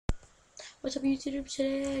What's up YouTube?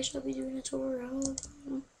 Today I shall be doing a tour of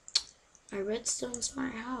my Redstone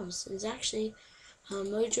smart house. It's actually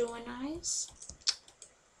Mojo and I's,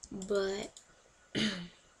 but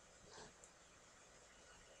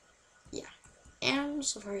yeah, and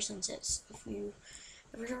Safari Sunsets. If you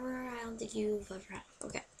ever heard, I don't think you've ever had.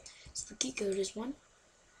 Okay, so the key code is 1,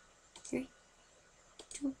 3,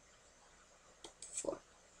 2, 4.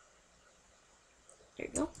 There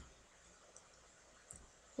you go.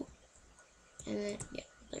 And then, yeah,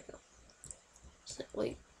 there you go. So,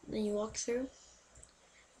 wait, then you walk through.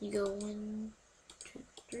 You go 1, 2,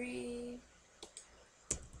 3.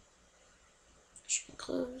 Should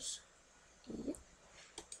close. Yep.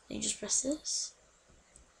 Then you just press this.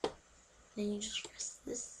 Then you just press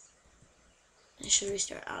this. And it should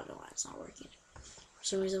restart. I don't know why it's not working. For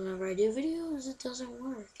some reason, whenever I do videos, it doesn't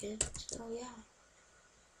work. So, yeah.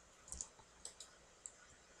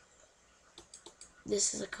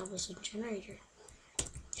 This is a cobblestone generator.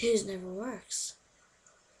 His never works.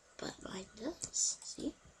 But mine does.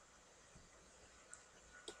 See?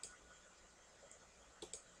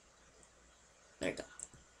 There you go.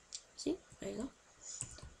 See? There you go.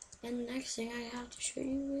 And the next thing I have to show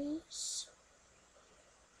you is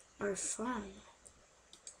our farm.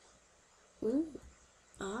 Ooh.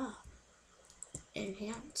 Ah.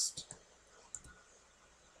 Enhanced.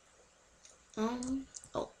 Oh.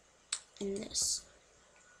 And this.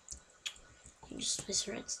 You just place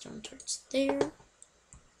redstone towards there.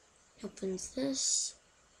 Opens this.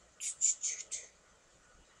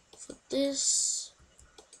 Flip this.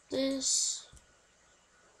 This.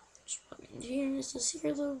 Just plug it in here. It's a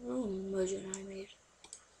secret little room Mojo and I made.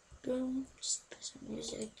 Boom. Just put some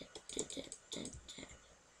music.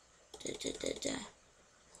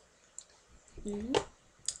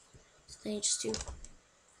 So then you just do.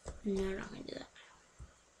 No, I'm not gonna do that.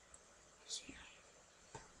 See.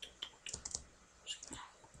 Just gonna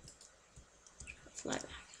fly back.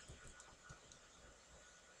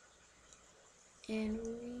 And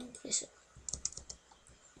replace it.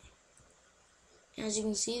 As you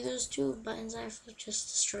can see, those two buttons I've just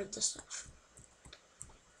destroyed the stuff.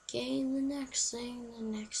 Okay, the next thing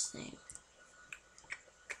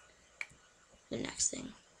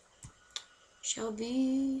shall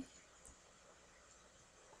be,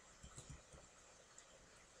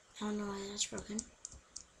 I don't know why that's broken.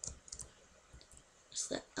 It's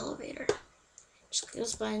the elevator. Just click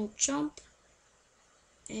this button, jump,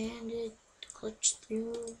 and it glitched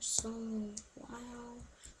through some while.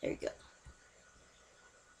 There you go.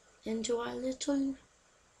 Into our little,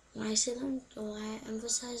 when I say little, I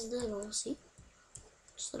emphasize little, see?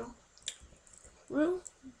 Just little room.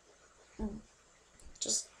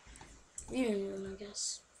 Just viewing room, I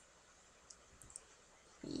guess.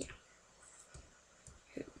 Yeah.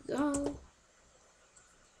 Here we go.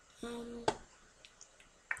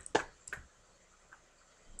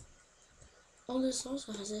 Oh, this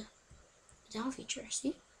also has a down feature,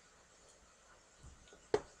 see?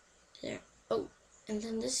 There. Oh, and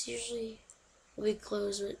then this usually will be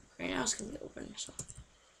closed, but right now it's gonna be open, so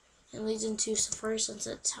it leads into Safari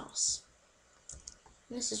Sunset's house.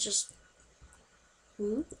 And this is just,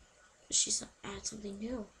 ooh, she's add something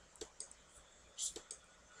new. Just,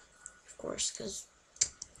 of course, because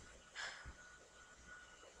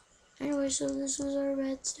anyway, so this was our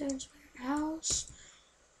Redstone smart house.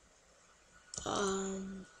 If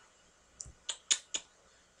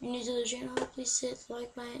you're new to the channel, please hit the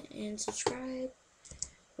like button and subscribe.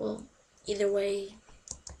 Well, either way,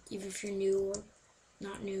 even if you're new or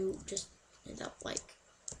not new, just hit that like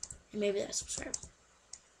and maybe that subscribe.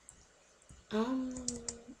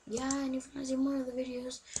 Yeah, and if you want to see more of the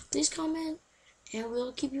videos, please comment, and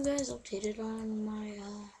we'll keep you guys updated on my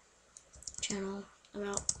channel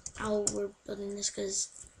about how we're building this,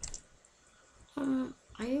 because I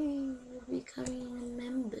will be becoming a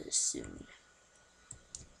member soon.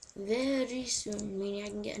 Very soon, meaning I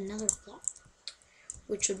can get another block,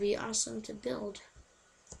 which would be awesome to build,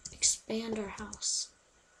 expand our house.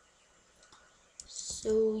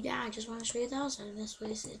 So yeah, I just want to show you the outside of this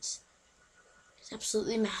place. It's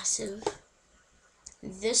absolutely massive.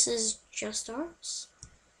 This is just ours.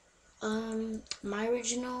 My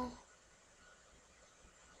original,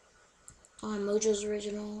 Mojo's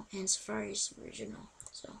original, and Safari's original.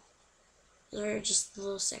 So those are just the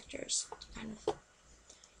little sectors, kind of.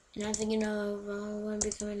 And I'm thinking of when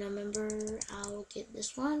becoming a member, I'll get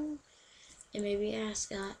this one, and maybe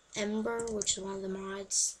ask Ember, which is one of the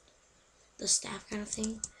mods, the staff kind of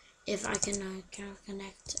thing, if I can kind of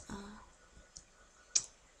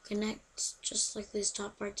connect just like this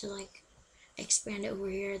top part to like expand it over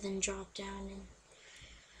here, then drop down and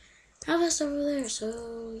have us over there.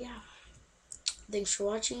 So yeah. thanks for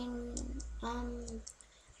watching.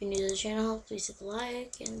 If you're new to the channel, please hit the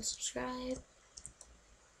like and subscribe.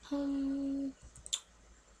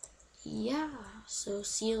 Yeah, so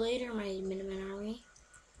see you later, my Minutemen army,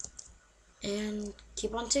 and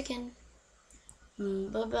keep on ticking.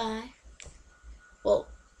 Bye-bye. Well,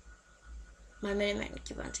 my Minutemen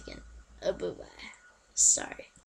keep on ticking. Bye-bye. Sorry.